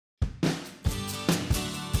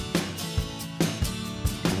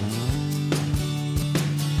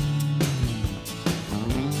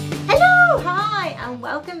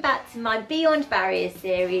and welcome back to my Beyond Barriers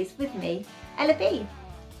series with me, Ella B.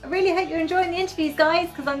 I really hope you're enjoying the interviews, guys,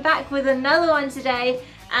 because I'm back with another one today,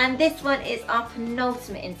 and this one is our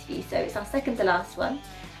penultimate interview, so it's our second to last one,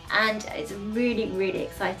 and it's a really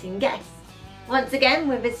exciting guest. Once again,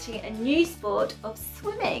 we're visiting a new sport of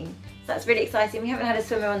swimming, so that's really exciting. We haven't had a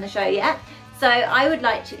swimmer on the show yet, so I would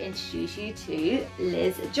like to introduce you to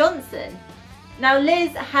Liz Johnson. Now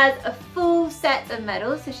Liz has a full set of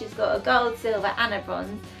medals, so she's got a gold, silver and a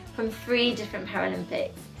bronze from 3 different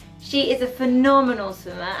Paralympics. She is a phenomenal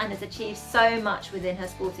swimmer and has achieved so much within her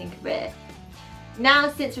sporting career. Now,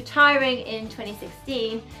 since retiring in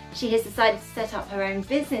 2016, she has decided to set up her own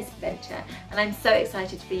business venture, and I'm so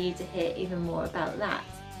excited for you to hear even more about that.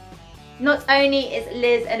 Not only is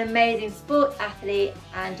Liz an amazing sport athlete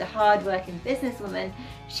and a hard-working businesswoman,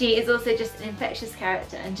 she is also just an infectious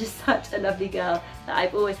character and just such a lovely girl that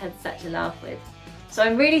I've always had such a laugh with. So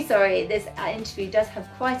I'm really sorry, this interview does have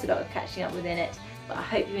quite a lot of catching up within it, but I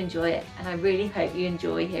hope you enjoy it, and I really hope you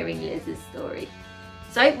enjoy hearing Liz's story.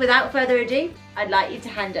 So without further ado, I'd like you to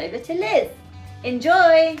hand over to Liz.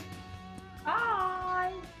 Enjoy!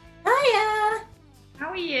 Hi! Hiya! How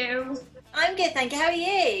are you? I'm good, thank you. How are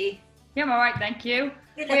you? Yeah, I'm alright, thank you.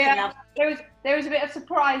 Good looking up. There was a bit of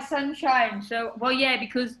surprise sunshine, so, well, yeah,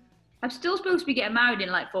 because I'm still supposed to be getting married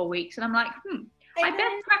in like 4 weeks, and I'm like, I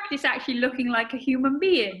best practice actually looking like a human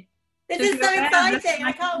being. This is so exciting,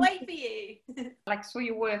 I can't wait for you. Like, saw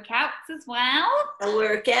your workouts as well. The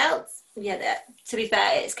workouts. Yeah, to be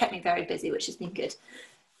fair, it's kept me very busy, which has been good.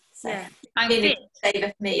 So, yeah, I'm really fit. Saver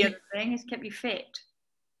for me. The other thing has kept you fit.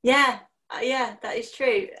 Yeah, yeah, that is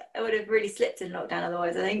true. I would have really slipped in lockdown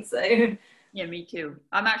otherwise, I think so. Yeah, me too.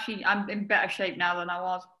 I'm in better shape now than I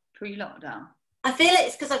was pre-lockdown. I feel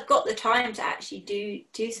it's because I've got the time to actually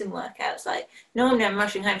do some workouts. Like, normally I'm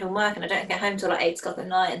rushing home from work and I don't get home till like 8 o'clock at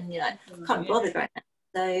night, and I can't be bothered right now.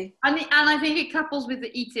 So, and I think it couples with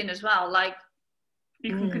the eating as well. Like,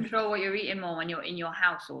 you can control what you're eating more when you're in your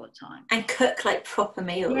house all the time. And cook like proper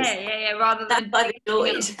meals. Yeah. Rather than I've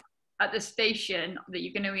enjoyed at the station that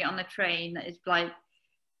you're going to eat on the train. That is like,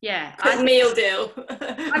 yeah. Meal deal.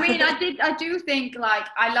 I mean, I do think, like,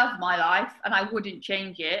 I love my life and I wouldn't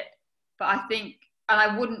change it. But I think, and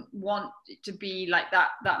I wouldn't want it to be like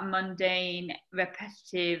that mundane,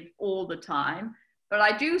 repetitive all the time. But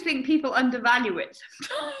I do think people undervalue it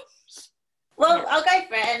sometimes. Well, yeah. I'll go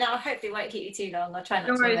for it, and I hopefully won't keep you too long. I'll try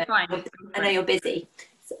not to. It's fine. I know you're busy,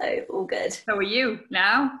 so all good. So are you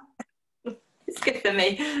now? It's good for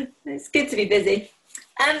me. It's good to be busy.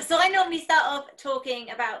 So I normally start off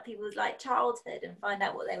talking about people's like childhood and find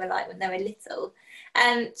out what they were like when they were little.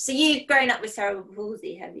 So you've grown up with cerebral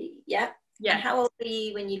palsy, have you? Yeah. Yeah. And how old were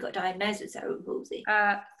you when you got diagnosed with cerebral palsy?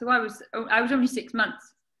 So I was only 6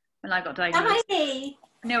 months when I got diagnosed. Tiny.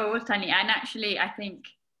 No, it was tiny, and actually I think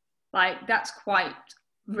like that's quite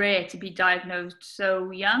rare to be diagnosed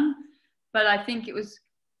so young. But I think it was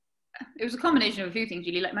a combination of a few things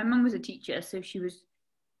really. Like, my mum was a teacher, so she was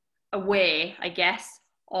aware, I guess,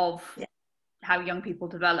 of how young people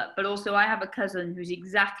develop. But also I have a cousin who's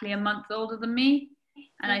exactly a month older than me,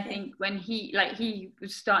 and I think when he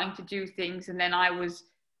was starting to do things and then I was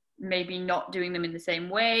maybe not doing them in the same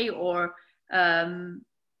way, or my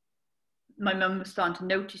mum was starting to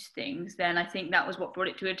notice things, then I think that was what brought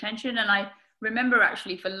it to attention. And I remember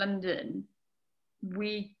actually for London,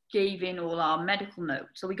 we gave in all our medical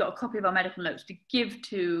notes. So we got a copy of our medical notes to give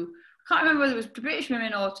to, I can't remember whether it was to British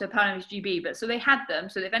Women or to Paralympic GB, but so they had them,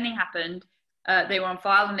 so that if anything happened, they were on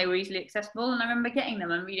file and they were easily accessible. And I remember getting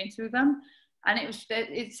them and reading through them, and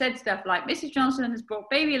it said stuff like, Mrs. Johnson has brought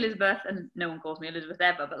baby Elizabeth, and no one calls me Elizabeth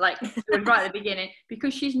ever, but like it was right at the beginning,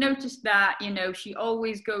 because she's noticed that, she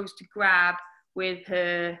always goes to grab with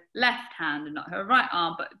her left hand and not her right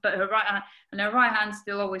arm, but her right hand, and her right hand's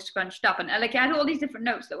still always scrunched up. And like, I had all these different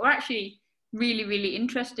notes that were actually really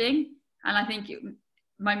interesting. And I think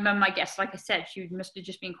my mum, I guess, like I said, she must have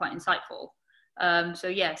just been quite insightful. So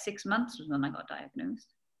yeah, 6 months was when I got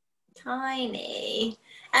diagnosed. Tiny.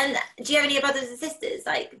 And do you have any brothers and sisters?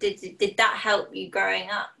 Like, did that help you growing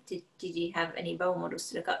up? Did you have any role models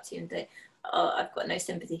to look up to and think, oh, I've got no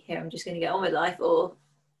sympathy here, I'm just going to get on with life? Or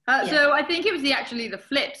So I think it was actually the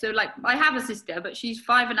flip. So like, I have a sister, but she's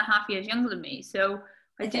 5.5 years younger than me, so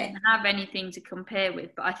I didn't have anything to compare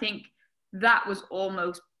with. But I think that was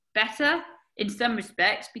almost better in some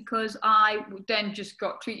respects, because I then just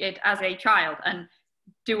got treated as a child and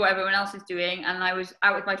do what everyone else is doing, and I was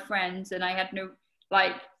out with my friends, and I had no,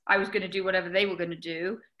 like, I was going to do whatever they were going to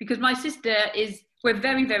do, because my sister we're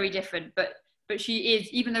very different, but she is,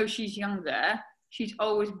 even though she's younger, she's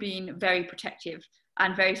always been very protective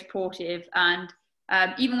and very supportive, and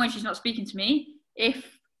even when she's not speaking to me,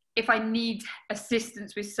 if I need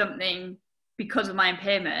assistance with something because of my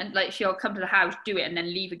impairment, like she'll come to the house, do it, and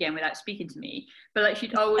then leave again without speaking to me. But like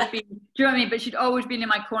she'd always been, do you know what I mean? But she'd always been in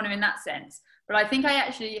my corner in that sense. But I think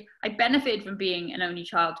I benefited from being an only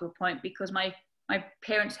child to a point, because my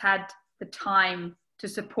parents had the time to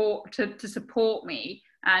support me.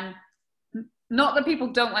 And not that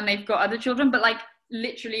people don't when they've got other children, but like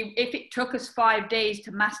literally, if it took us 5 days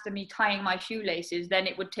to master me tying my shoelaces, then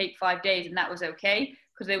it would take 5 days, and that was okay,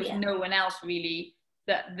 because there was no one else really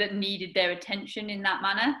that needed their attention in that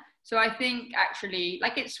manner. So I think actually,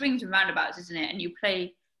 like, it swings and roundabouts, isn't it? And you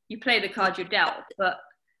play the cards you're dealt. But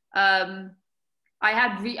I've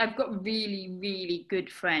got really, really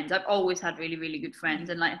good friends. I've always had really, really good friends,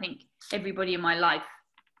 and like I think everybody in my life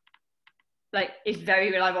like is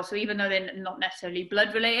very reliable. So even though they're not necessarily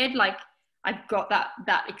blood related, like I've got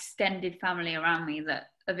that extended family around me that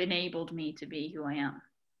have enabled me to be who I am.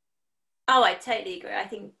 Oh, I totally agree. I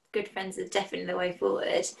think good friends is definitely the way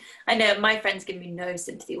forward. I know my friends give me no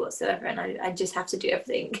sympathy whatsoever, and I just have to do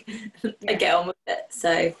everything and get on with it.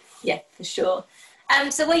 So yeah, for sure.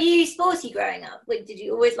 So were you sporty growing up? Like, did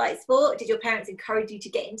you always like sport? Did your parents encourage you to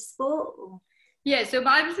get into sport? Or? Yeah, so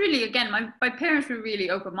I was really, again, my parents were really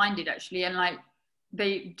open-minded actually, and like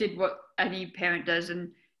they did what any parent does and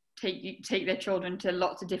take their children to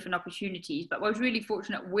lots of different opportunities. But I was really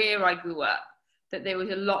fortunate where I grew up that there was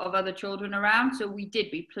a lot of other children around. So we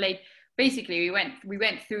played, basically we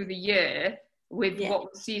went through the year with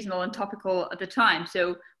what was seasonal and topical at the time.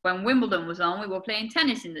 So when Wimbledon was on, we were playing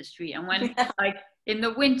tennis in the street, and when like in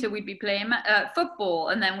the winter we'd be playing football,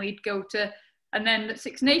 and then we'd go to, and then the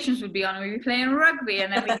Six Nations would be on, and we'd be playing rugby,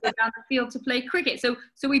 and then we'd go down the field to play cricket. So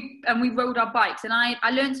we rode our bikes, and I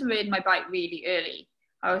learned to ride my bike really early.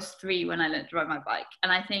 I was 3 when I learned to ride my bike,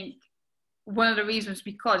 and I think one of the reasons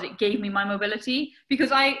because it gave me my mobility,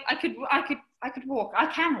 because I could walk, I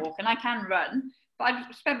can walk and I can run, but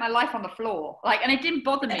I spent my life on the floor, like, and it didn't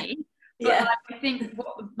bother me. But like, I think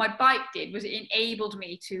what my bike did was it enabled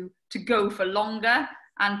me to go for longer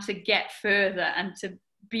and to get further and to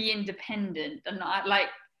be independent. And I like,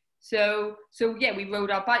 so yeah, we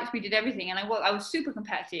rode our bikes, we did everything, and I was super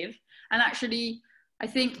competitive. And actually, I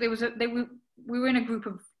think we were in a group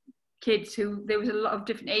of kids who there was a lot of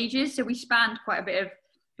different ages, so we spanned quite a bit of,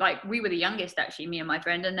 like, we were the youngest actually, me and my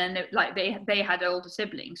friend, and then they had older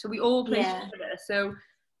siblings, so we all played together.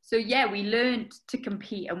 So yeah, we learned to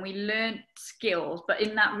compete and we learned skills, but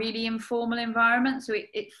in that really informal environment, so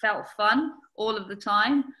it felt fun all of the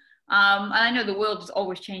time. And I know the world is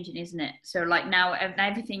always changing, isn't it? So like now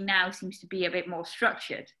everything now seems to be a bit more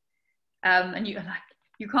structured, and you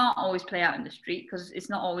can't always play out in the street because it's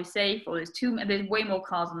not always safe, or there's way more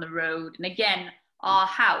cars on the road. And again, our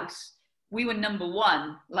house, we were number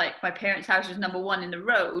 1, like my parents' house was number 1 in the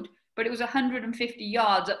road, but it was 150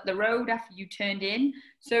 yards up the road after you turned in.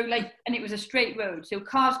 So like, and it was a straight road. So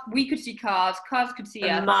we could see cars could see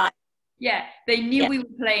us. Yeah, they knew we were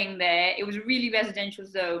playing there. It was a really residential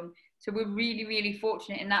zone. So we're really, really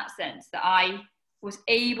fortunate in that sense that I was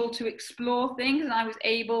able to explore things and I was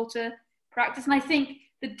able to practice. And I think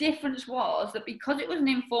the difference was that because it was an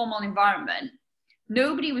informal environment,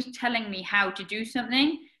 nobody was telling me how to do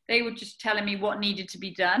something. They were just telling me what needed to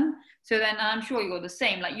be done. So then, and I'm sure you're the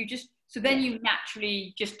same, like then you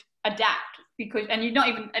naturally just adapt, and you're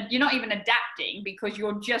not even adapting because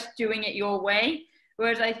you're just doing it your way.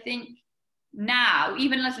 Whereas I think now,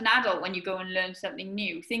 even as an adult, when you go and learn something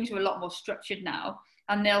new, things are a lot more structured now,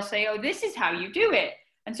 and they'll say, oh, this is how you do it.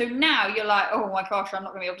 And so now you're like, oh my gosh, I'm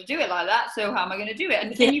not going to be able to do it like that. So how am I going to do it?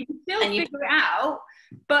 And you can still figure it out,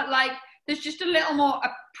 but like there's just a little more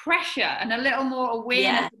pressure and a little more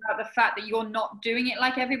awareness about the fact that you're not doing it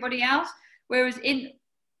like everybody else. Whereas in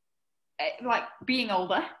like being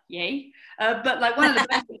older, yay. But like one of the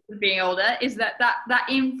benefits of being older is that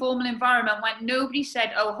informal environment when nobody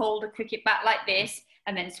said, oh, hold a cricket bat like this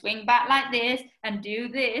and then swing back like this and do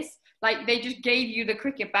this. Like they just gave you the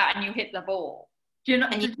cricket bat and you hit the ball. Do you know,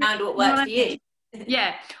 and you found what works for you.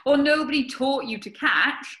 Yeah. Or nobody taught you to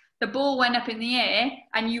catch. The ball went up in the air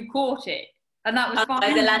and you caught it. And that was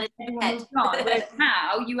fine. Whereas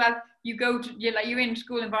now you're in a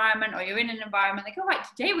school environment or you're in an environment, they go, right,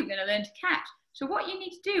 today we're going to learn to catch. So what you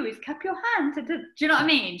need to do is cup your hand. Do you know what I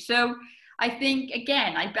mean? So I think,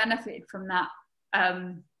 again, I benefited from that,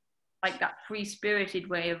 like that free-spirited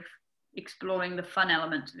way of exploring the fun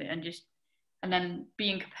elements of it, and then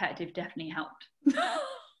being competitive definitely helped.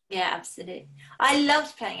 Yeah, absolutely. I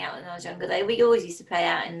loved playing out when I was younger though. We always used to play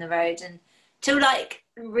out in the road and till like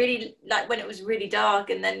really like when it was really dark,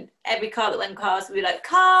 and then every car that went past would be like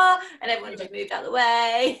car, and everyone just moved out of the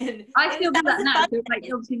way. And I still do that now. So like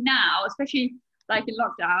obviously now, especially like in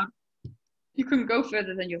lockdown, you couldn't go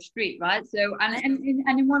further than your street, right? So, and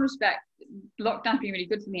in one respect, lockdown's been really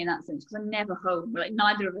good for me in that sense, because I'm never home. Like,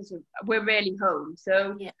 neither of us we're rarely home.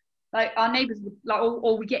 So, Yeah. like, our neighbours would, like,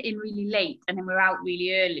 or we get in really late and then we're out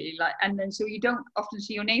really early, like, and then so you don't often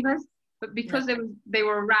see your neighbours. But because they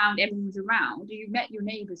were around, everyone was around, you met your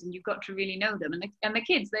neighbours and you got to really know them. And the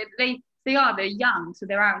kids, they're young, so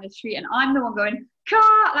they're out in the street, and I'm the one going,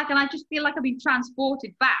 car, like, and I just feel like I've been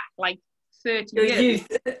transported back like 30 years.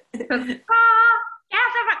 Car, yes,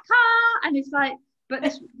 I have a car, and it's like, but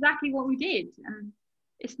that's exactly what we did, and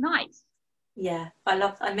it's nice. Yeah,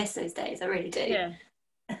 I miss those days. I really do. Yeah.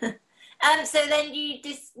 So then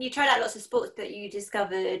you tried out lots of sports, but you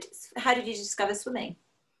discovered. How did you discover swimming?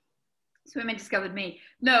 Swimming discovered me.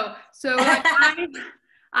 No, so like,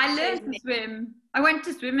 I learned to swim. I went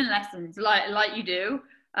to swimming lessons, like you do.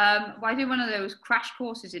 I did one of those crash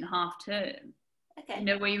courses in half term. Okay. You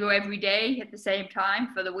know, where you go every day at the same time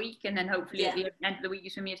for the week, and then hopefully at the end of the week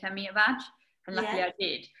you swim your 10-meter badge. And luckily I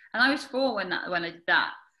did. And I was 4 when I did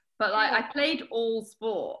that. But like, I played all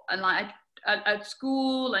sport, and like at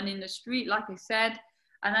school and in the street, like I said,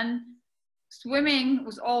 and then swimming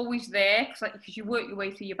was always there, because you work your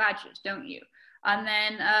way through your badges, don't you? And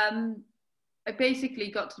then I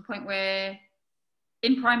basically got to the point where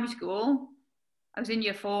in primary school, I was in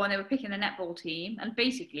year 4 and they were picking the netball team, and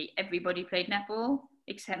basically everybody played netball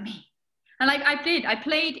except me. And like, I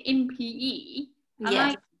played in PE, and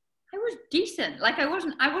I was decent. Like, I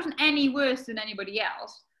wasn't any worse than anybody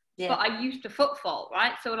else, but I used to football,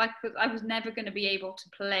 right? So like, I was never going to be able to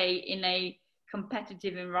play in a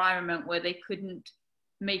competitive environment where they couldn't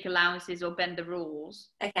make allowances or bend the rules.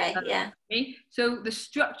 So the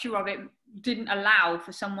structure of it didn't allow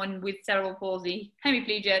for someone with cerebral palsy,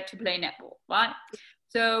 hemiplegia, to play netball, right?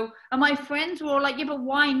 So, and my friends were all like, yeah, but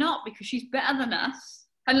why not? Because she's better than us.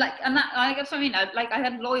 And that's what I mean.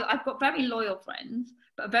 I've got very loyal friends,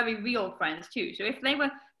 but very real friends too. So if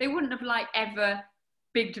they wouldn't have like ever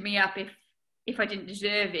bigged me up if I didn't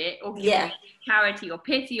deserve it, or give me charity or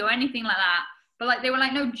pity or anything like that. But like, they were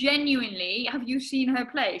like, no, genuinely, have you seen her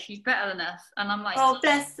play? She's better than us. And I'm like, oh,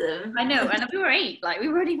 bless them. I know. And we were 8, like, we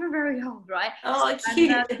weren't even very old, right? Oh, cute.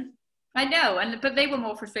 And, I know. But they were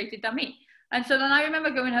more frustrated than me. And so then I remember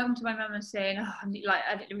going home to my mum and saying, oh,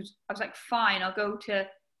 I was like, fine, I'll go to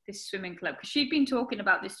this swimming club. Because she'd been talking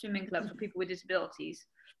about this swimming club for people with disabilities.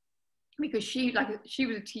 Because she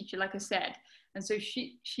was a teacher, like I said. And so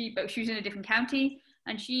she was in a different county,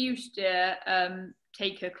 and she used to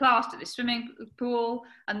take her class to the swimming pool,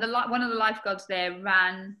 and one of the lifeguards there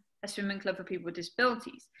ran a swimming club for people with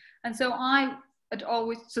disabilities. And so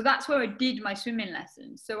that's where I did my swimming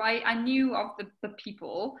lessons. So I knew of the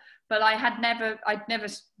people, but I'd never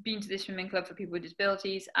been to this swimming club for people with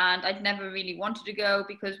disabilities, and I'd never really wanted to go,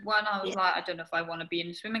 because 1, I was like, I don't know if I want to be in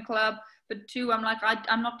a swimming club, but 2, I'm like,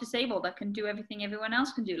 I'm not disabled. I can do everything everyone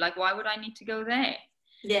else can do. Like, why would I need to go there?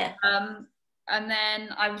 Yeah. And then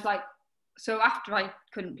I was like, so after I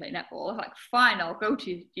couldn't play netball, I was like, fine, I'll go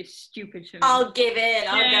to your stupid swimming. I'll give in.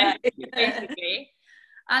 I'll go. Basically.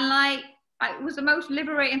 And like, it was the most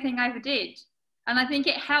liberating thing I ever did. And I think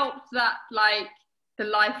it helped that like the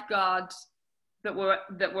lifeguards that were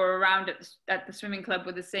around at the swimming club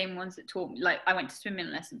were the same ones that taught me, like I went to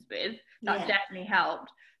swimming lessons with. That definitely helped.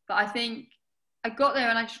 But I think I got there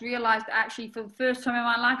and I just realized that actually for the first time in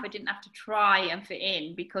my life, I didn't have to try and fit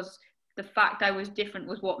in, because the fact I was different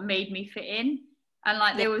was what made me fit in. And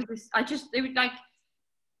like, there was this,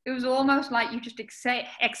 it was almost like you just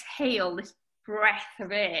exhale this breath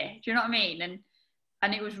of air. Do you know what I mean?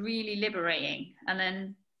 And it was really liberating. And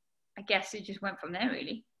then I guess it just went from there,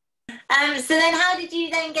 really. So then how did you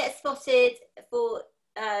then get spotted for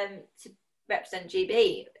to represent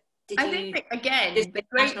GB? I think again,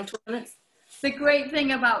 the great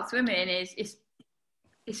thing about swimming is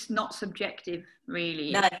it's not subjective,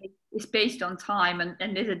 really. No. It's based on time,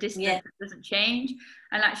 and there's a distance that doesn't change,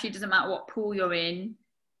 and actually it doesn't matter what pool you're in,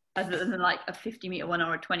 other than like a 50-meter one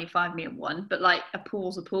or a 25-meter one, but like a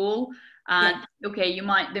pool's a pool. And okay, there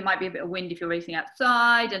might be a bit of wind if you're racing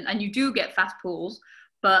outside, and you do get fast pools,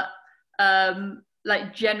 but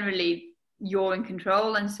like generally you're in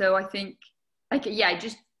control. And so I think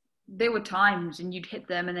there were times and you'd hit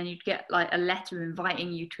them, and then you'd get like a letter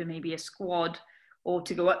inviting you to maybe a squad, or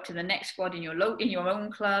to go up to the next squad in your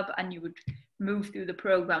own club, and you would move through the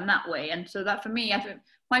program that way. And so that for me, I think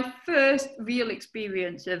my first real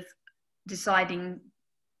experience of deciding,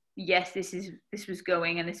 yes, this was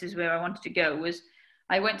going and this is where I wanted to go, was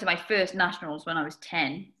I went to my first nationals when I was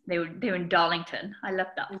 10. They were in Darlington. I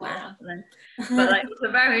loved that. Wow. But like, it was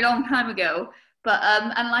a very long time ago. But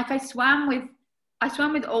and like I swam with I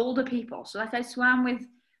swam with older people. So like I swam with,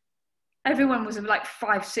 everyone was like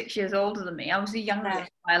 5, 6 years older than me. I was the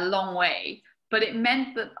youngest by a long way. But it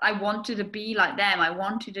meant that I wanted to be like them. I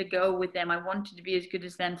wanted to go with them. I wanted to be as good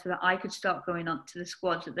as them so that I could start going on to the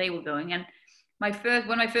squads that they were going. And one of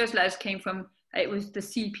my first letters came from, it was the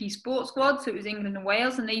CP Sports Squad. So it was England and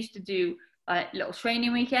Wales. And they used to do little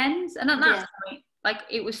training weekends. And at that point, like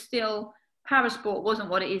it was still, parasport wasn't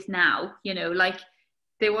what it is now. You know, like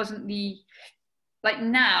there wasn't the, like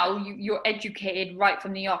now you're educated right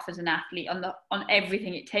from the off as an athlete on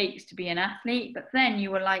everything it takes to be an athlete. But then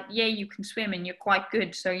you were like, yeah, you can swim and you're quite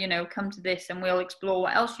good. So, you know, come to this and we'll explore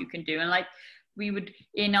what else you can do. And like we would,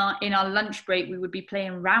 in our lunch break, we would be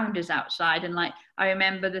playing rounders outside. And like, I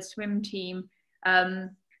remember the swim team,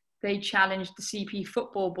 they challenged the CP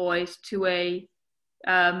football boys to a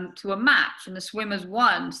match and the swimmers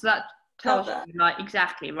won. So that tells you, like,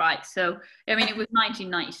 exactly right. So I mean, it was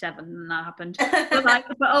 1997 when that happened,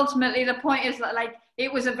 but ultimately the point is that like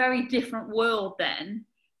it was a very different world then.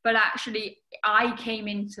 But actually, I came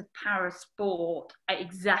into para sport at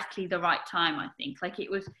exactly the right time. I think like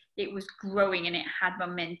it was growing and it had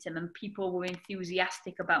momentum and people were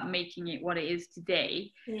enthusiastic about making it what it is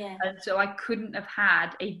today. Yeah. And so I couldn't have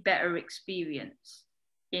had a better experience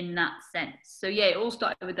in that sense. So yeah, it all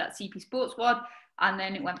started with that CP Sports Squad. And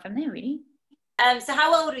then it went from there, really. So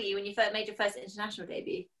how old were you when you first made your first international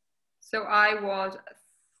debut? So I was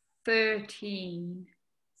 13.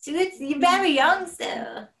 So you're very young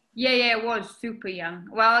still. Yeah, I was super young.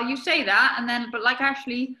 Well, you say that, and then, but like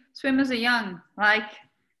actually, swimmers are young. Like,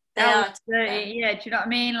 they are. Yeah, do you know what I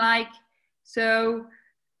mean? Like, so,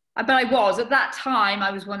 but I was, at that time,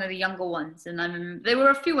 I was one of the younger ones. And there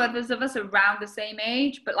were a few others of us around the same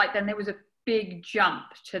age, but like then there was a big jump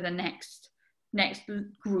to the next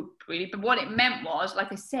group, really. But what it meant was,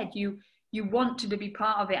 like I said, you wanted to be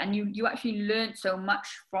part of it, and you actually learned so much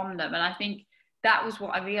from them. And I think that was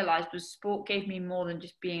what I realized, was sport gave me more than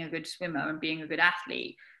just being a good swimmer and being a good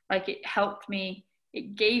athlete. Like it helped me,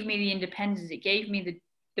 it gave me the independence, it gave me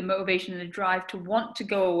the motivation and the drive to want to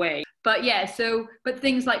go away. But yeah, but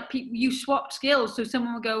things like people, you swapped skills. So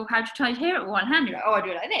someone would go, how'd you tie your hair at one hand? You're like, oh, I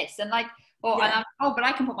do it like this. And like, but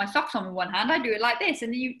I can put my socks on with one hand. I do it like this.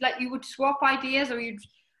 And you would swap ideas,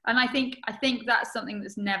 and I think that's something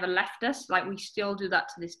that's never left us. Like we still do that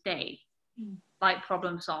to this day, like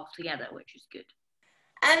problem solve together, which is good.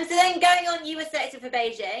 So then going on, you were selected for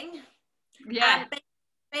Beijing. Yeah.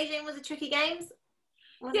 Beijing was a tricky games.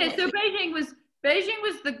 Yeah. So Beijing was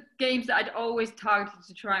the games that I'd always targeted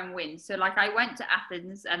to try and win. So like I went to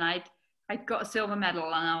Athens and I got a silver medal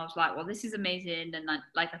and I was like, well, this is amazing. And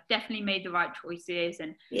I've definitely made the right choices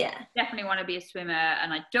and definitely want to be a swimmer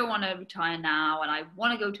and I don't want to retire now and I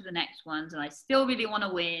want to go to the next ones and I still really want to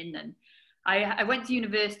win. And I went to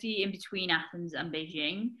university in between Athens and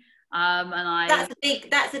Beijing.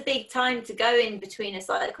 That's a big time to go in between a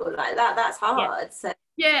cycle like that. That's hard.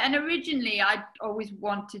 Yeah, and originally I'd always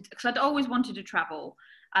wanted to travel.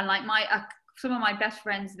 And like some of my best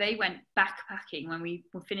friends, they went backpacking when we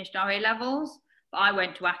finished our A-levels, but I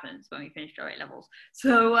went to Athens when we finished our A-levels.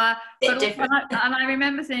 So, and I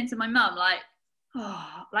remember saying to my mum, like,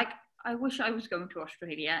 oh, like, I wish I was going to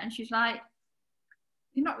Australia. And she's like,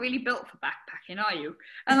 you're not really built for backpacking, are you?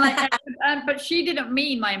 And like, but she didn't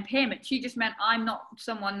mean my impairment. She just meant I'm not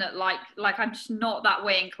someone that like I'm just not that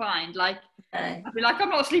way inclined. Like, I'd be like, I'm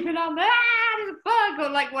not sleeping down there, there's a bug, or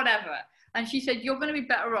like whatever. And she said, you're going to be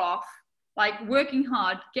better off like working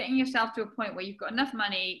hard, getting yourself to a point where you've got enough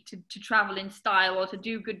money to travel in style or to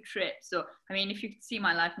do good trips. So, I mean, if you could see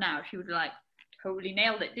my life now, she would like totally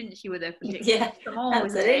nailed it, didn't she, with her particular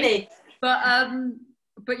absolutely.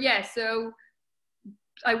 But yeah, so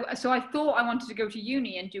I thought I wanted to go to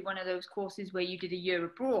uni and do one of those courses where you did a year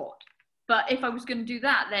abroad. But if I was going to do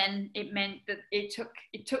that, then it meant that it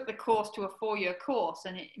took the course to a 4-year course,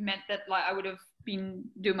 and it meant that like I would have been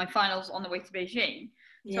doing my finals on the way to Beijing.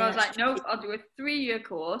 So I was like, no, I'll do a 3-year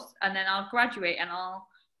course and then I'll graduate and I'll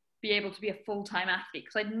be able to be a full-time athlete.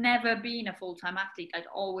 Because I'd never been a full-time athlete. I'd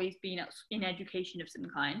always been in education of some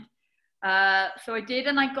kind. So I did,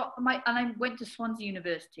 and I went to Swansea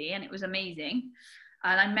University, and it was amazing.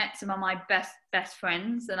 And I met some of my best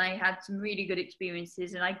friends, and I had some really good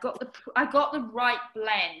experiences. And I got the right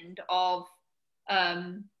blend of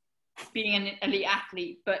being an elite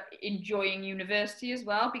athlete, but enjoying university as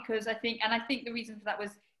well. Because I think the reason for that was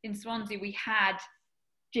in Swansea we had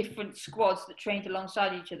different squads that trained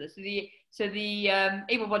alongside each other. So the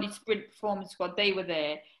able-bodied sprint performance squad, they were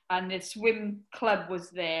there, and the swim club was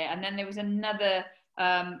there, and then there was another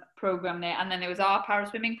program there, and then there was our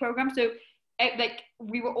para-swimming program. So like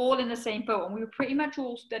we were all in the same boat, and we were pretty much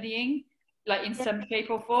all studying like in some shape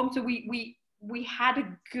or form. So we had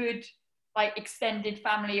a good like extended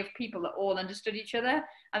family of people that all understood each other.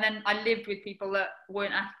 And then I lived with people that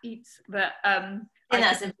weren't athletes, but And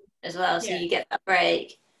that's important as well, so you get that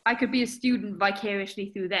break. I could be a student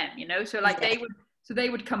vicariously through them, you know. So like they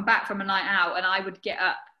would come back from a night out, and I would get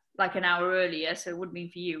up like an hour earlier, so it wouldn't mean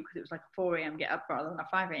for you because it was like a 4 a.m. get up rather than a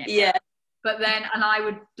 5 a.m. Yeah. But then, and I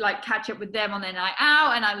would like catch up with them on their night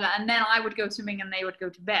out, and then I would go swimming and they would go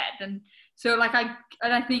to bed. And so like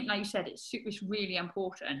I think, like you said, it's really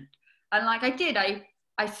important. And like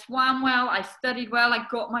I swam well, I studied well, I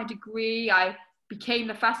got my degree, I became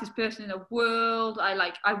the fastest person in the world. I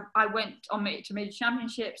went on to major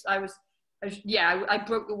championships. I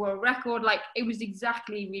broke the world record. Like it was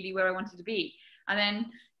exactly really where I wanted to be. And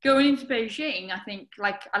then going into Beijing, I think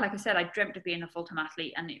like I said, I dreamt of being a full-time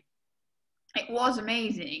athlete, and it was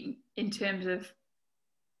amazing in terms of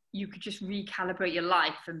you could just recalibrate your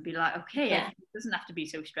life and be like, okay, it doesn't have to be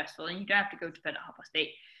so stressful, and you don't have to go to bed at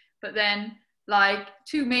 8:30. But then like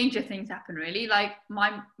two major things happened really. Like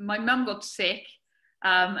my mum got sick,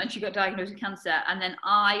 and she got diagnosed with cancer, and then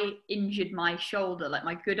I injured my shoulder, like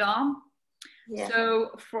my good arm. Yeah.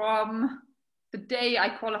 So from the day I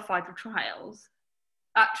qualified for trials,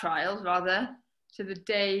 to the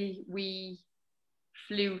day we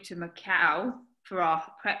flew to Macau for our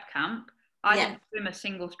prep camp, I didn't swim a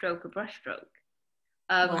single stroke or breaststroke.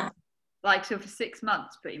 Wow. Like, so for 6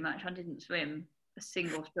 months, pretty much, I didn't swim a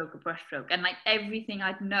single stroke or breaststroke. And like everything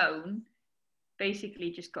I'd known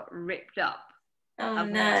basically just got ripped up. Oh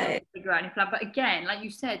no. Figure out any plan. But again, like you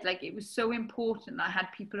said, like it was so important that I had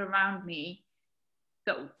people around me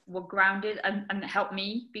that were grounded and helped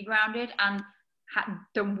me be grounded, and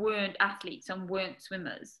that weren't athletes and weren't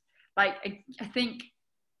swimmers. Like I think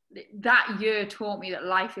that year taught me that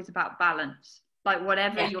life is about balance. Like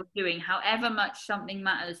whatever you're doing, however much something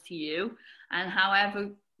matters to you and however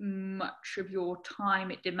much of your time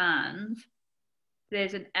it demands,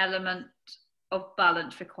 there's an element of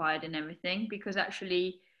balance required in everything. Because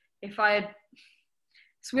actually, if I had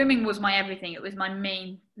swimming was my everything, it was my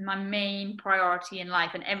main priority in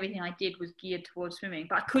life, and everything I did was geared towards swimming,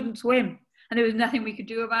 but I couldn't swim and there was nothing we could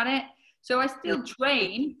do about it. So I still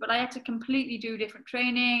trained, but I had to completely do different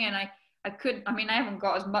training, and I haven't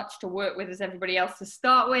got as much to work with as everybody else to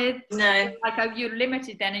start with. No. Like you're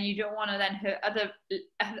limited then, and you don't want to then hurt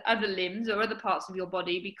other limbs or other parts of your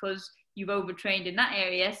body because you've overtrained in that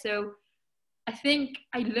area. So I think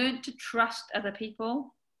I learned to trust other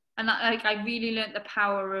people, and I really learned the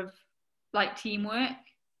power of like teamwork.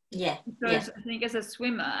 Yeah. Because I think as a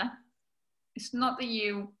swimmer, it's not that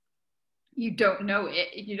you don't know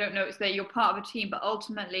it, you don't know it's there, you're part of a team, but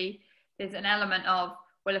ultimately there's an element of,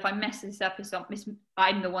 well, if I mess this up,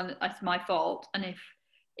 I'm the one that's my fault, and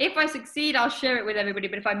if I succeed, I'll share it with everybody,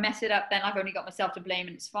 but if I mess it up, then I've only got myself to blame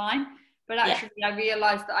and it's fine. But actually I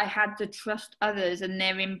realized that I had to trust others and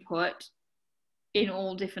their input in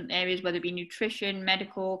all different areas, whether it be nutrition,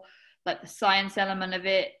 medical, like the science element of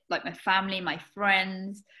it, like my family, my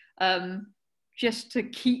friends, just to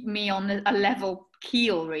keep me on a level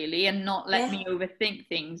keel really, and not let me overthink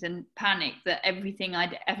things and panic that everything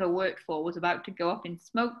I'd ever worked for was about to go up in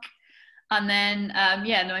smoke. And then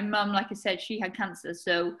my mum, like I said, she had cancer,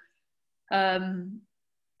 so and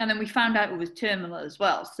then we found out it was terminal as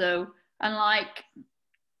well. So, and like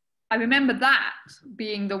I remember that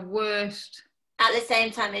being the worst at the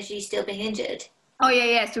same time as you still being injured. Oh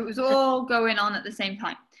yeah, so it was all going on at the same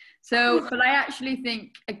time. So but I actually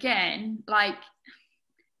think again, like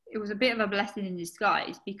it was a bit of a blessing in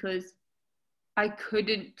disguise, because I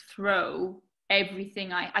couldn't throw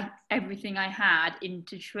everything I had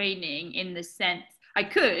into training, in the sense I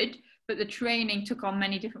could, but the training took on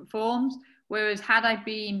many different forms. Whereas had I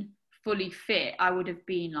been fully fit, I would have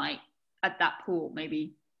been like at that pool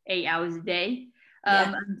maybe 8 hours a day.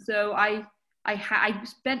 And so I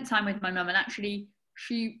spent time with my mum, and actually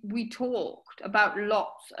we talked about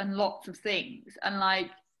lots and lots of things,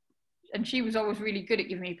 and she was always really good at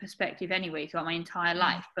giving me perspective anyway throughout my entire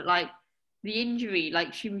life. But like the injury,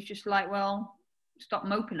 like she was just like, well, stop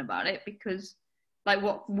moping about it, because like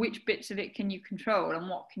which bits of it can you control, and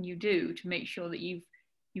what can you do to make sure that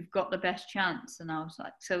you've got the best chance? And I was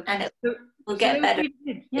like, and we'll get better.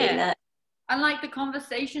 Yeah. And like the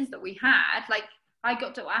conversations that we had, like I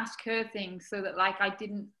got to ask her things, so that like I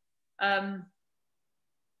didn't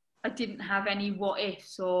have any what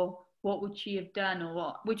ifs or what would she have done or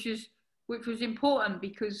what, which was important,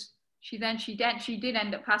 because she did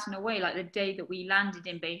end up passing away like the day that we landed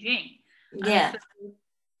in Beijing. Yeah. So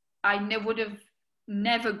I would have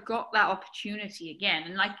never got that opportunity again.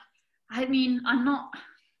 And like, I mean, I'm not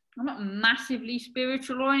massively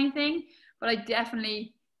spiritual or anything, but I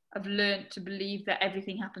definitely have learned to believe that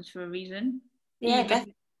everything happens for a reason. Yeah,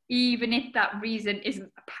 Even if that reason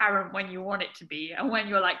isn't apparent when you want it to be, and when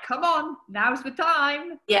you're like, come on, now's the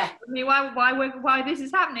time. Yeah. I mean, why this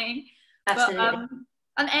is happening. Absolutely. But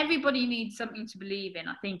and everybody needs something to believe in,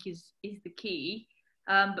 I think is the key.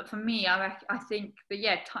 But for me, I think that,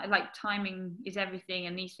 yeah, like timing is everything,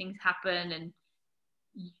 and these things happen, and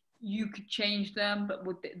you could change them, but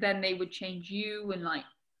then they would change you, and like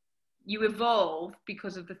you evolve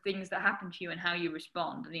because of the things that happen to you and how you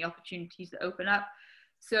respond and the opportunities that open up.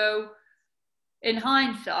 So in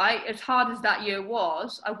hindsight, as hard as that year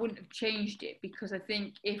was, I wouldn't have changed it, because I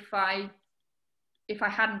think if I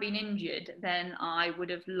hadn't been injured, then I would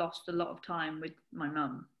have lost a lot of time with my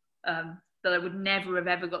mum, that I would never have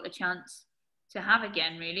ever got the chance to have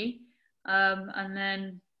again, really. And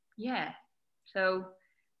then, yeah, so,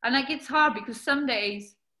 and like, it's hard because some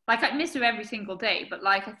days, like, I miss her every single day, but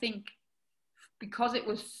like, I think because it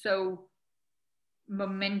was so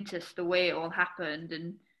momentous the way it all happened,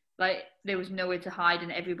 and like there was nowhere to hide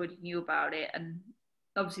and everybody knew about it, and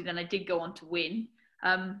obviously then I did go on to win,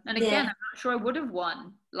 and again, I'm not sure I would have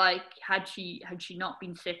won, like had she not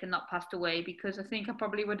been sick and not passed away, because I think I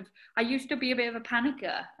probably would have. I used to be a bit of a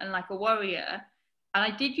panicker and like a worrier, and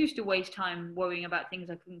I did used to waste time worrying about things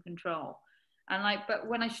I couldn't control, and like, but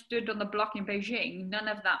when I stood on the block in Beijing, none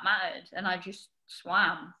of that mattered, and I just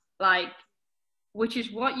swam, like, which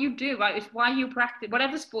is what you do, right? It's why you practice,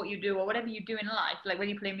 whatever sport you do or whatever you do in life, like when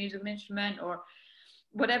you play a musical instrument or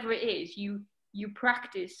whatever it is, you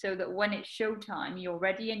practice so that when it's showtime, you're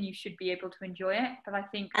ready and you should be able to enjoy it. But I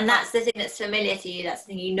think, and that's the thing that's familiar to you, that's the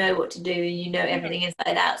thing, you know what to do, and you know everything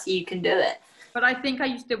inside out, so you can do it. But I think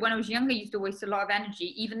when I was younger, I used to waste a lot of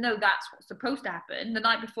energy, even though that's what's supposed to happen. The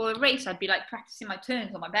night before the race, I'd be like practicing my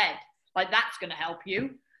turns on my bed, like that's going to help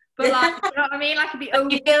you. But like, you know what I mean? Like, it'd be over.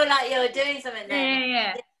 You feel like you're doing something then.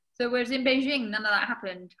 Yeah. So whereas in Beijing, none of that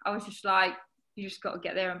happened. I was just like, you just got to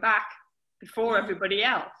get there and back before everybody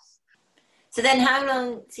else. So then how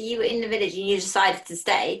long, so you were in the village and you decided to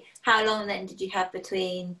stay. How long then did you have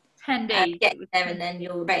between 10 days getting there and then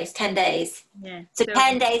your race? 10 days. Yeah. So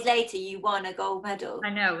 10 days later, you won a gold medal. I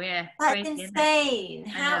know, yeah. That's crazy, insane.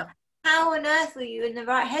 How on earth were you in the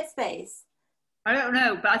right headspace? I don't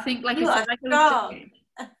know, but I think, like you I said, are strong.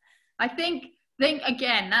 I think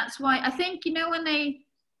again, that's why I think, you know, when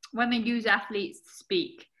they use athletes to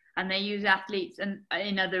speak, and they use athletes and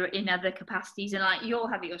in other capacities, and like you'll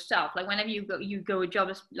have it yourself, like whenever you go a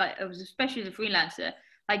job, like especially as a freelancer,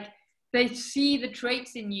 like they see the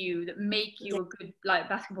traits in you that make you a good, like,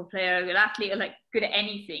 basketball player, a good athlete, or like good at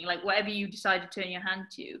anything, like whatever you decide to turn your hand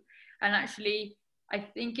to. And actually, I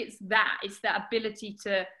think it's that ability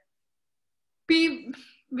to be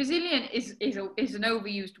resilient is an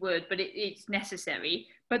overused word, but it's necessary.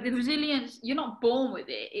 But the resilience, you're not born with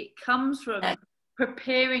it. It comes from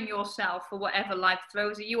preparing yourself for whatever life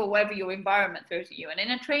throws at you or whatever your environment throws at you. And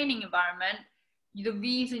in a training environment, the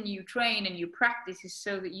reason you train and you practice is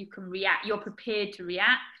so that you can react. You're prepared to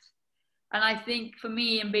react. And I think for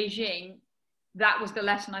me in Beijing, that was the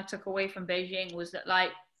lesson I took away from Beijing, was that,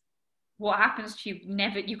 like, what happens to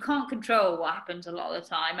you can't control what happens a lot of the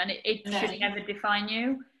time, and it should never define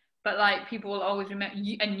you. But like, people will always remember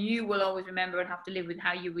you, and you will always remember and have to live with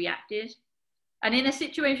how you reacted. And in a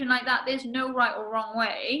situation like that, there's no right or wrong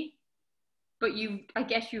way, but I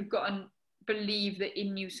guess you've got to believe that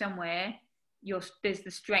in you somewhere, there's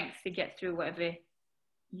the strength to get through whatever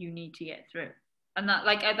you need to get through. And that,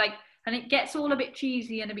 and it gets all a bit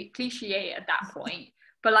cheesy and a bit cliche at that point,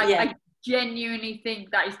 but like, I genuinely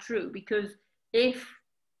think that is true, because if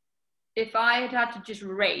I had to just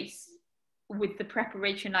race with the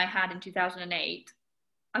preparation I had in 2008,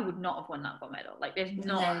 I would not have won that gold medal. Like, there's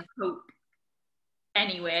not hope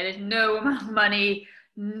anywhere. There's no amount of money.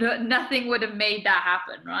 Nothing would have made that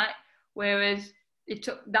happen, right? Whereas it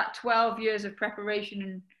took that 12 years of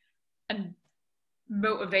preparation and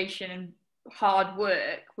motivation and hard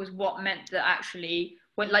work was what meant that actually,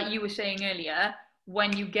 when, like you were saying earlier,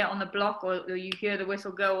 when you get on the block or you hear the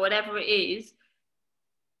whistle go, whatever it is,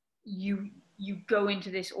 you go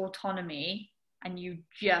into this autonomy and you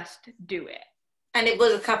just do it. And it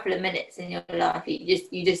was a couple of minutes in your life.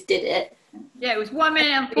 You just did it. Yeah, it was 1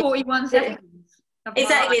 minute and 41 seconds.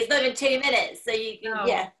 Exactly, it's not even 2 minutes. So you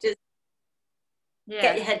can, just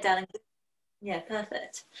get your head down. And,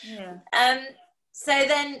 perfect. Yeah. So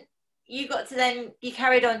then you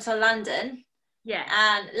carried on to London. Yeah.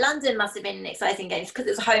 And London must have been an exciting games because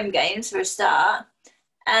it was home games for a start.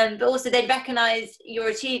 But also they recognised your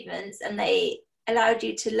achievements and they allowed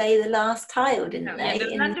you to lay the last tile, didn't they?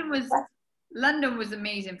 Yeah, London was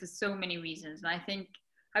amazing for so many reasons. And I think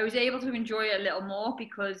I was able to enjoy it a little more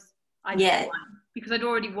because Yeah. I'd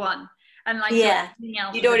already won. And like, yeah, so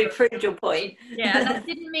else you'd already proved your point. Yeah, and that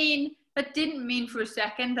didn't mean for a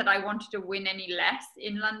second that I wanted to win any less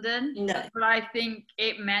in London. No. But I think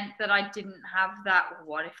it meant that I didn't have that,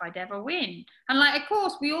 what if I'd ever win? And like, of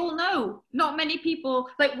course, we all know not many people,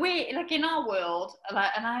 like like in our world,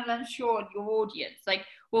 like, and I'm sure your audience, like,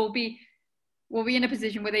 will be in a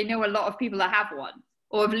position where they know a lot of people that have won,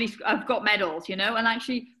 or at least I've got medals, you know. And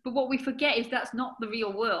actually, but what we forget is that's not the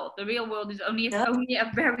real world. The real world is only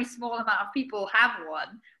a very small amount of people have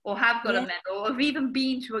won or have got a medal or have even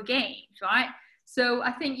been to a games, right? So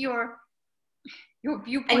I think your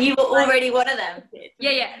viewpoint, and you were already one of them.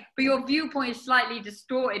 Yeah, but your viewpoint is slightly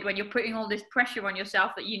distorted when you're putting all this pressure on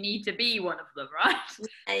yourself that you need to be one of them, right?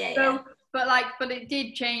 Yeah. But it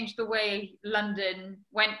did change the way London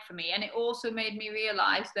went for me, and it also made me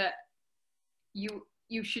realize that you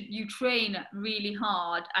train really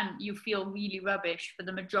hard and you feel really rubbish for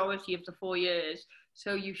the majority of the 4 years,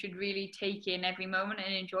 so you should really take in every moment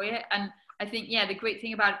and enjoy it. And I think, yeah, the great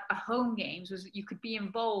thing about a home games was that you could be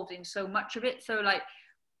involved in so much of it. So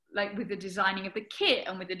like with the designing of the kit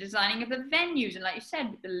and with the designing of the venues, and like you said,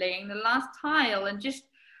 with the laying the last tile, and just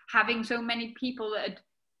having so many people that had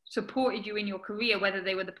supported you in your career, whether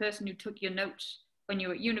they were the person who took your notes when you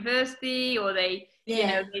were at university, or they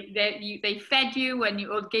fed you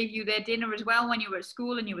or gave you their dinner as well when you were at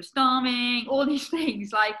school and you were starving. All these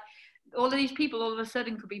things, like all of these people all of a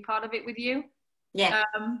sudden could be part of it with you.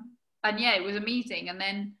 And yeah, it was amazing. And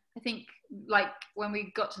then I think, like, when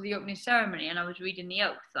we got to the opening ceremony and I was reading the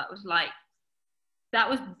oath, that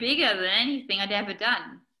was bigger than anything I'd ever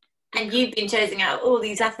done. And you've been choosing out all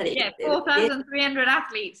these athletes. Yeah, 4,300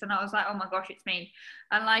 athletes, and I was like, oh my gosh, it's me.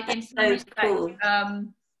 And like, in some respects, cool.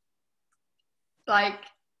 like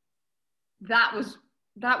that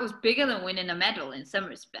was bigger than winning a medal in some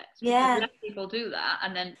respects. Yeah, less people do that.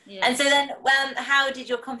 And then and so then, how did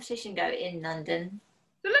your competition go in London?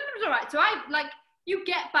 So London was all right. So you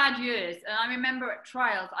get bad years, and I remember at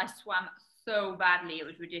trials I swam so badly it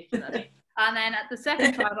was ridiculous. And then at the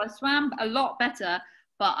second trial I swam a lot better.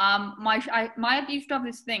 But I used to have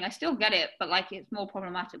this thing, I still get it, but like it's more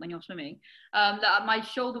problematic when you're swimming, that my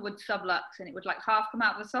shoulder would sublux and it would like half come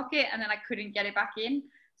out of the socket and then I couldn't get it back in.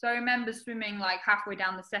 So I remember swimming like halfway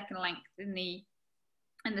down the second length in the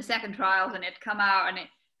second trials, and it'd come out, and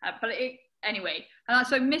anyway. And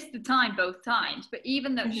so I missed the time both times. But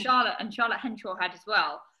even though Charlotte Henshaw had as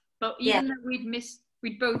well, but even though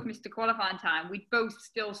we'd both missed the qualifying time, we'd both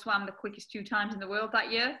still swam the quickest 2 times in the world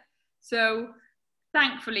that year. So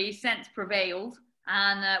thankfully, sense prevailed,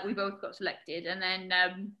 and we both got selected. And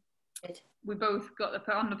then we both got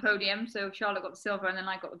on the podium. So Charlotte got the silver, and then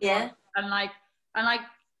I got the gold. And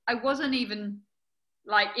I wasn't even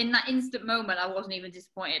like, in that instant moment, I wasn't even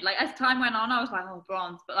disappointed. Like, as time went on, I was like, oh,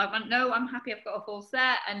 bronze. But I went, no, I'm happy I've got a full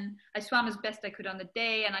set. And I swam as best I could on the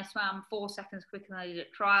day, and I swam 4 seconds quicker than I did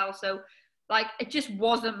at trial. So like, it just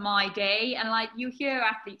wasn't my day. And like, you hear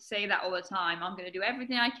athletes say that all the time, I'm going to do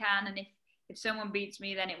everything I can, and if someone beats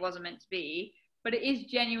me, then it wasn't meant to be. But it is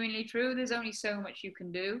genuinely true. There's only so much you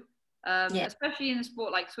can do, especially in a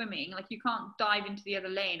sport like swimming. Like, you can't dive into the other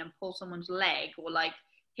lane and pull someone's leg, or like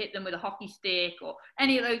hit them with a hockey stick, or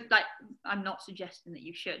any of those. Like, I'm not suggesting that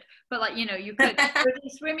you should, but like, you know, you could. But in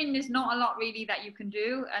swimming, there's not a lot really that you can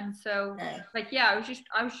do. And so like, yeah, I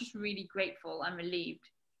was just really grateful and relieved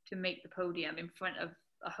to make the podium in front of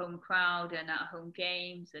a home crowd and at home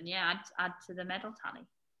games, and add to the medal tally.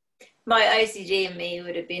 My OCG and me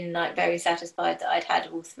would have been like very satisfied that I'd had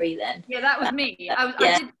all 3 then. Yeah, that was me. I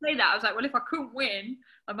did say that. I was like, well, if I couldn't win,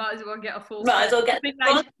 I might as well get a full. Might as well get.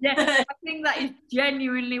 I think that is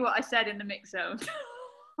genuinely what I said in the mix zone.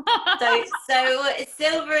 so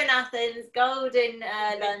silver in Athens, gold in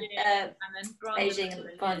and then bronze Beijing,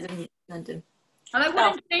 and bronze in London. And I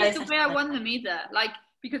wouldn't change the way I won them either. Like,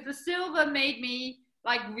 because the silver made me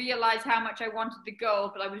like realize how much I wanted the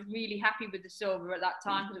gold, but I was really happy with the silver at that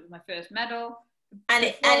time because it was my first medal.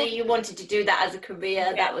 And you wanted to do that as a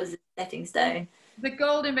career. That was a stepping stone. The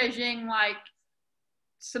gold in Beijing like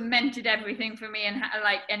cemented everything for me,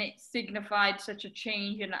 and it signified such a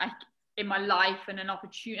change in my life and an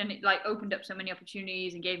opportunity, and it like opened up so many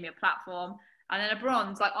opportunities and gave me a platform. And then a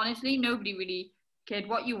bronze, like, honestly, nobody really cared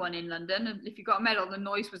what you won in London. And if you got a medal, the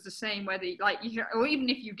noise was the same whether or even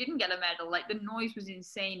if you didn't get a medal, like, the noise was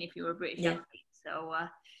insane if you were a British athlete. So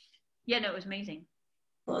it was amazing.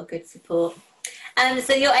 What a good support.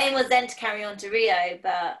 So your aim was then to carry on to Rio,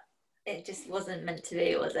 but it just wasn't meant to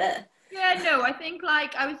be, was it? Yeah, no, I think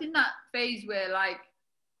like I was in that phase where like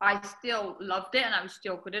I still loved it, and I was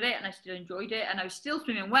still good at it, and I still enjoyed it, and I was still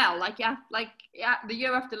swimming well. The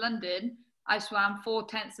year after London, I swam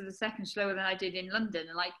 4/10 of a second slower than I did in London,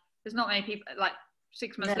 and like there's not many people. Like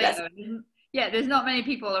 6 months later, there's not many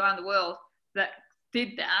people around the world that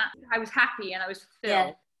did that. I was happy and I was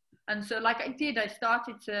fulfilled, and so like I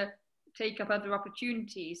started to take up other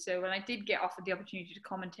opportunities. So when I did get offered the opportunity to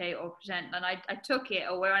commentate or present, and I took it,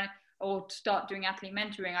 or start doing athlete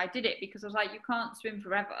mentoring, I did it because I was like, you can't swim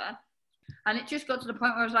forever. And it just got to the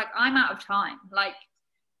point where I was like, I'm out of time. Like,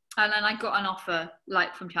 and then I got an offer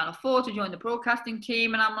like from Channel 4 to join the broadcasting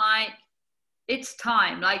team. And I'm like, it's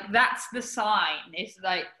time. Like, that's the sign. It's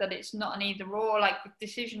like that it's not an either or. Like, the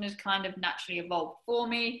decision has kind of naturally evolved for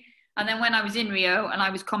me. And then when I was in Rio and I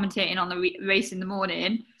was commentating on the race in the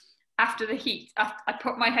morning, after the heat, I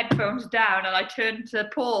put my headphones down and I turned to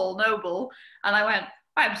Paul Noble and I went,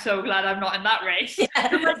 I'm so glad I'm not in that race. Yeah. I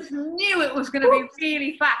just knew it was going to be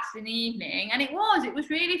really fast in the evening, and it was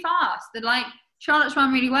really fast. And like Charlotte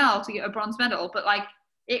swam really well to get a bronze medal, but like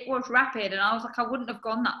it was rapid, and I was like, I wouldn't have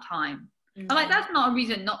gone that time. And like that's not a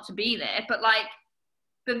reason not to be there, but like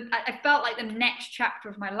I felt like the next chapter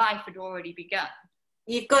of my life had already begun.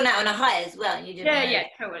 You've gone out on a high as well, and you didn't. Yeah,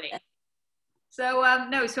 totally. So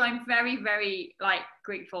so I'm very, very like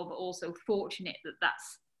grateful, but also fortunate that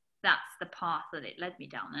that's the path that it led me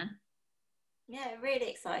down then. Yeah,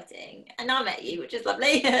 really exciting. And I met you, which is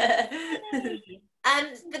lovely. But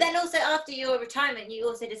then also after your retirement, you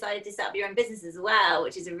also decided to set up your own business as well,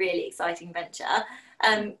 which is a really exciting venture.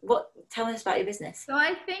 Tell us about your business. So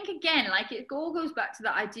I think again, like it all goes back to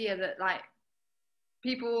that idea that like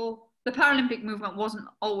the Paralympic movement wasn't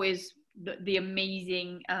always the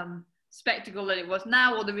amazing spectacle that it was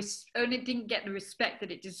now, or it didn't get the respect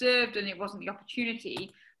that it deserved, and it wasn't the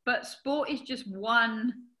opportunity. But sport is just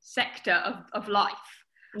one sector of life.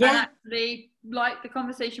 Yeah. And actually, like the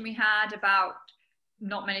conversation we had about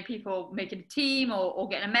not many people making a team or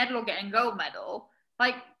getting a medal or getting a gold medal,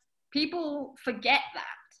 like people forget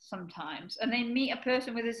that sometimes. And they meet a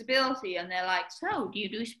person with a disability and they're like, so do you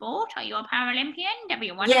do sport? Are you a Paralympian? Have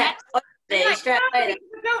you won a medal? Like, no, I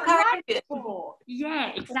don't like sport.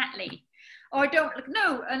 Yeah, exactly. Or I don't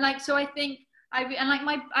know. And like, so I think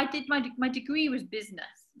I did my degree was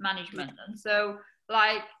business management, and so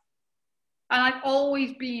like, and I've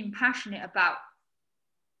always been passionate about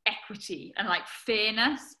equity and like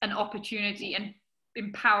fairness and opportunity and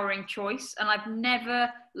empowering choice, and I've never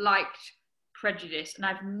liked prejudice, and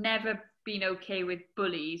I've never been okay with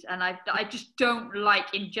bullies, and I just don't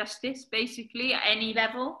like injustice basically at any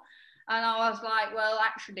level. And I was like, well,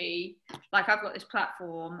 actually, like I've got this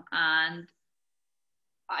platform and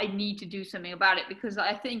I need to do something about it, because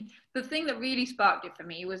I think the thing that really sparked it for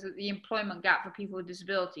me was that the employment gap for people with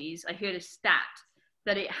disabilities, I heard a stat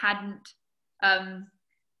that it hadn't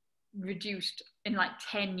reduced in like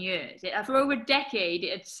 10 years. For over a decade,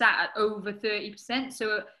 it had sat at over 30%.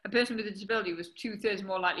 So a person with a disability was 2/3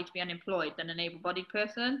 more likely to be unemployed than an able-bodied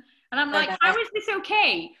person. And I'm like, how is this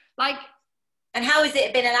okay? Like, and how has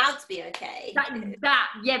it been allowed to be okay? That.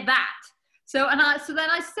 So then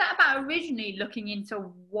I set about originally looking into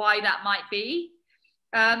why that might be.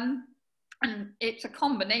 And it's a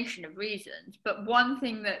combination of reasons, but one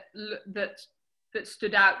thing that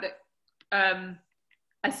stood out that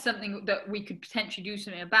as something that we could potentially do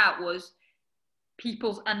something about was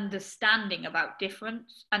people's understanding about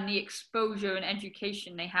difference and the exposure and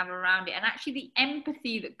education they have around it, and actually the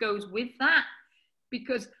empathy that goes with that.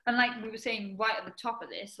 Because, and like we were saying right at the top of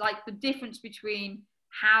this, like the difference between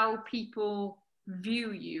how people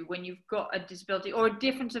view you when you've got a disability or a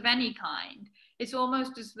difference of any kind, it's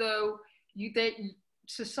almost as though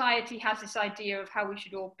society has this idea of how we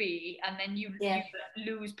should all be, and then you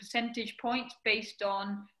lose percentage points based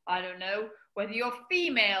on, I don't know, whether you're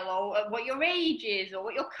female or what your age is or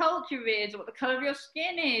what your culture is or what the color of your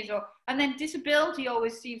skin is, and then disability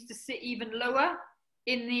always seems to sit even lower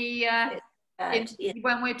in the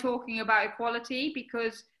when we're talking about equality,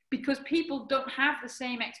 because people don't have the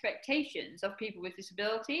same expectations of people with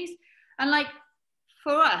disabilities. And like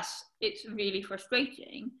for us it's really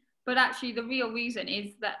frustrating, but actually the real reason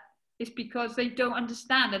is that it's because they don't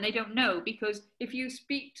understand and they don't know. Because if you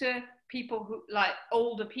speak to people who like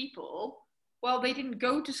older people, well, they didn't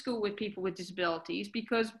go to school with people with disabilities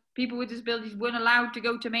because people with disabilities weren't allowed to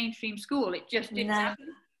go to mainstream school. It just didn't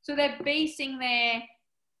happen. So they're basing their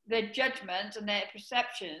judgment and their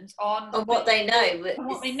perceptions on what they know,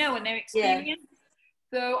 and their experience.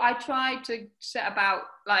 So I tried to set about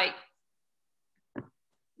like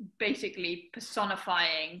basically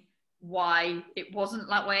personifying why it wasn't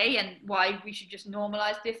that way and why we should just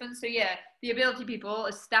normalize difference. So the ability people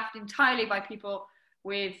is staffed entirely by people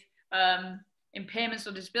with impairments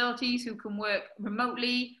or disabilities who can work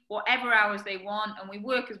remotely, whatever hours they want. And we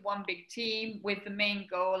work as one big team with the main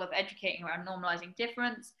goal of educating around normalizing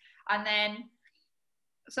difference. And then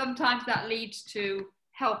sometimes that leads to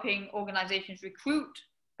helping organizations recruit.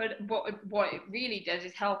 But what it really does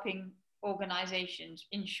is helping organizations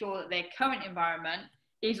ensure that their current environment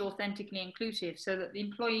is authentically inclusive, so that the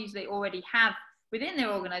employees they already have within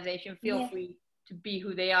their organization feel free to be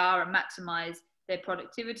who they are and maximize their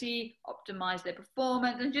productivity, optimize their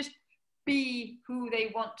performance, and just be who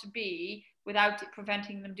they want to be without it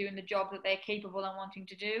preventing them doing the job that they're capable and wanting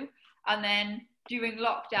to do. And then during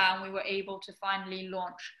lockdown, we were able to finally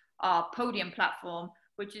launch our Podium platform,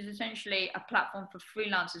 which is essentially a platform for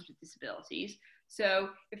freelancers with disabilities. So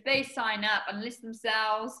if they sign up and list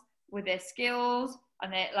themselves with their skills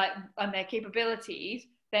and their capabilities,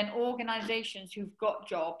 then organizations who've got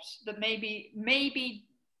jobs that maybe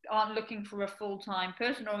aren't looking for a full-time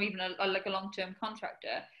person or even a long-term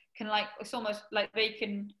contractor can, like, it's almost like they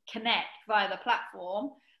can connect via the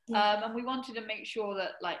platform. And we wanted to make sure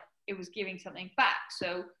that, like, it was giving something back.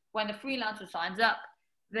 So when the freelancer signs up,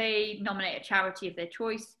 they nominate a charity of their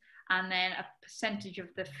choice, and then a percentage of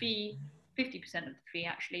the fee, 50% of the fee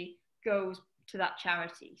actually, goes to that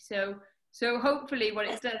charity. So hopefully what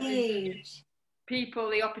it does is people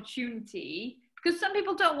the opportunity, because some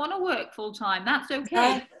people don't want to work full time, that's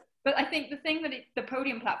okay. But I think the thing that the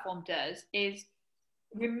Podium platform does is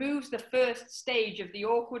removes the first stage of the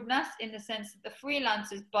awkwardness, in the sense that the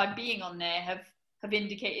freelancers, by being on there, have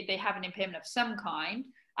indicated they have an impairment of some kind,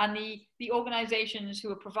 and the organizations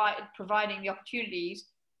who are providing the opportunities,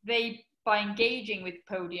 they, by engaging with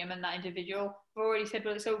Podium and that individual, have already said,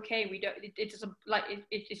 well, it's okay, we don't, it doesn't, like,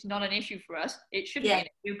 it's not an issue for us, it should be an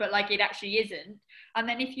issue, but, like, it actually isn't. And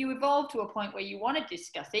then if you evolve to a point where you want to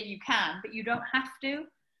discuss it, you can, but you don't have to.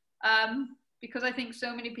 Because I think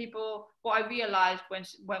so many people, what I realized when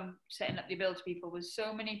setting up the Ability People was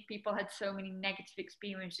so many people had so many negative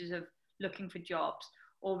experiences of looking for jobs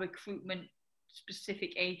or recruitment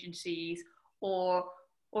specific agencies or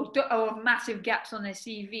massive gaps on their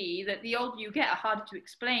CV, that the older you get are harder to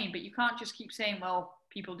explain. But you can't just keep saying, well,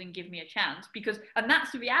 people didn't give me a chance, and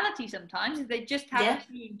that's the reality sometimes, is they just haven't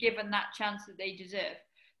been given that chance that they deserve.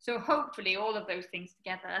 So hopefully all of those things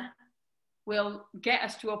together will get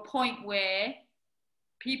us to a point where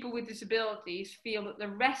people with disabilities feel that the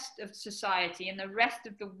rest of society and the rest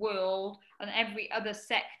of the world and every other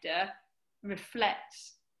sector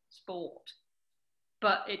reflects sport.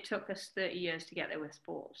 But it took us 30 years to get there with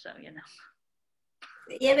sport, so, you know.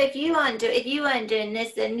 Yeah, but if you weren't doing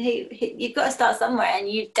this, then you've got to start somewhere, and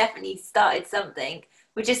you've definitely started something,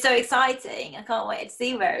 which is so exciting. I can't wait to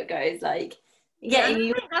see where it goes. Like,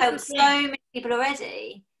 you helped so many people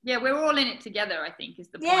already. Yeah, we're all in it together, I think, is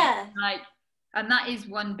the point. Yeah. Like, and that is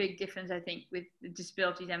one big difference, I think, with the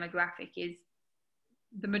disability demographic, is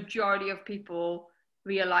the majority of people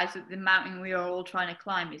realize that the mountain we are all trying to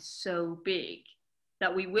climb is so big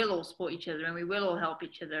that we will all support each other and we will all help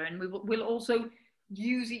each other, and we'll also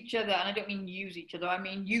use each other. And I don't mean use each other, I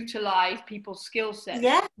mean utilize people's skill sets,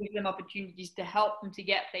 give them opportunities to help them to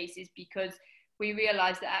get places, because we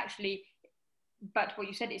realize that actually, back to what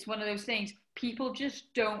you said, it's one of those things, people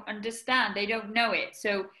just don't understand, they don't know it.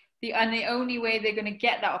 So the only way they're going to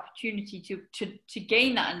get that opportunity to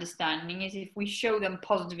gain that understanding is if we show them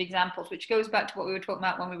positive examples, which goes back to what we were talking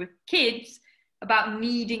about when we were kids, about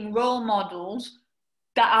needing role models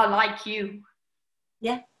that are like you.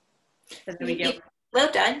 Yeah. So there we go.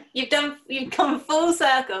 Well done. You've come full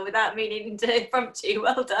circle without meaning to prompt you.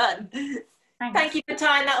 Well done. Thanks. Thank you for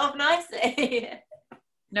tying that off nicely.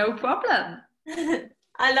 No problem.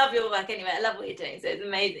 I love your work anyway. I love what you're doing. So it's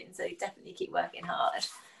amazing. So definitely keep working hard.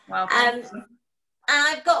 Well, and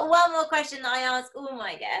I've got one more question that I ask all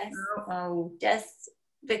my guests. Just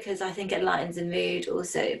because I think it lightens the mood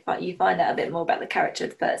also, but you find out a bit more about the character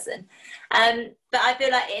of the person. But I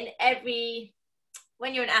feel like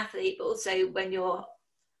when you're an athlete, but also when you're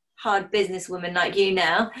hard businesswoman like you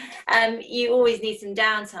now, you always need some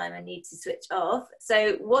downtime and need to switch off.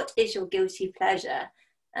 So what is your guilty pleasure?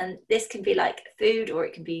 And this can be like food, or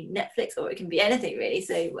it can be Netflix, or it can be anything really.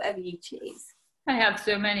 So whatever you choose. I have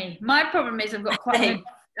so many. My problem is I've got quite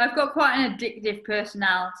an addictive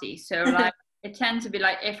personality. So like it tends to be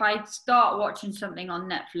like, if I start watching something on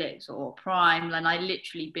Netflix or Prime, then I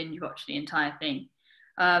literally binge watch the entire thing.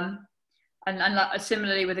 And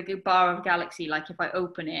similarly with a bar of Galaxy, like if I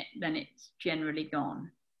open it, then it's generally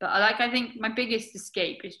gone. But I think my biggest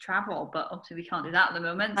escape is travel, but obviously we can't do that at the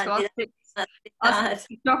moment. So I'll stick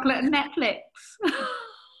chocolate and Netflix.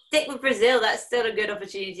 Stick with Brazil. That's still a good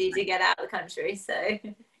opportunity to get out of the country. So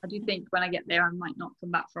I do think when I get there, I might not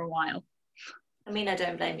come back for a while. I mean, I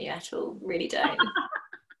don't blame you at all. Really don't.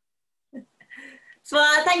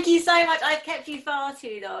 Well, thank you so much. I've kept you far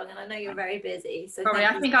too long, and I know you're very busy. So sorry,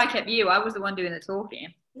 I think I kept you. I was the one doing the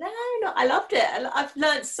talking. No, I loved it. I've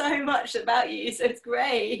learned so much about you, so it's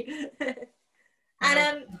great.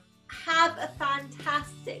 And have a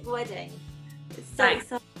fantastic wedding. It's so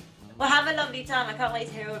exciting. Well, have a lovely time. I can't wait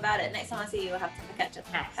to hear all about it. Next time I see you, we'll have to have a catch up.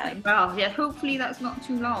 Okay. Well, yeah, hopefully that's not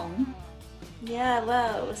too long. Yeah,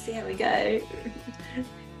 well, we'll see how we go.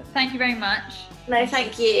 Thank you very much. No,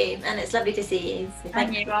 thank you. And it's lovely to see you. So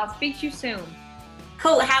thank you. I'll speak to you soon.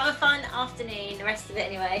 Cool. Have a fun afternoon. The rest of it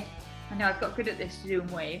anyway. I know, I've got good at this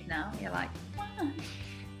Zoom wave now. You're like, bye.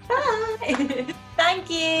 Thank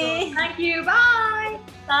you. Thank you. Bye.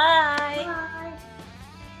 Bye. Bye.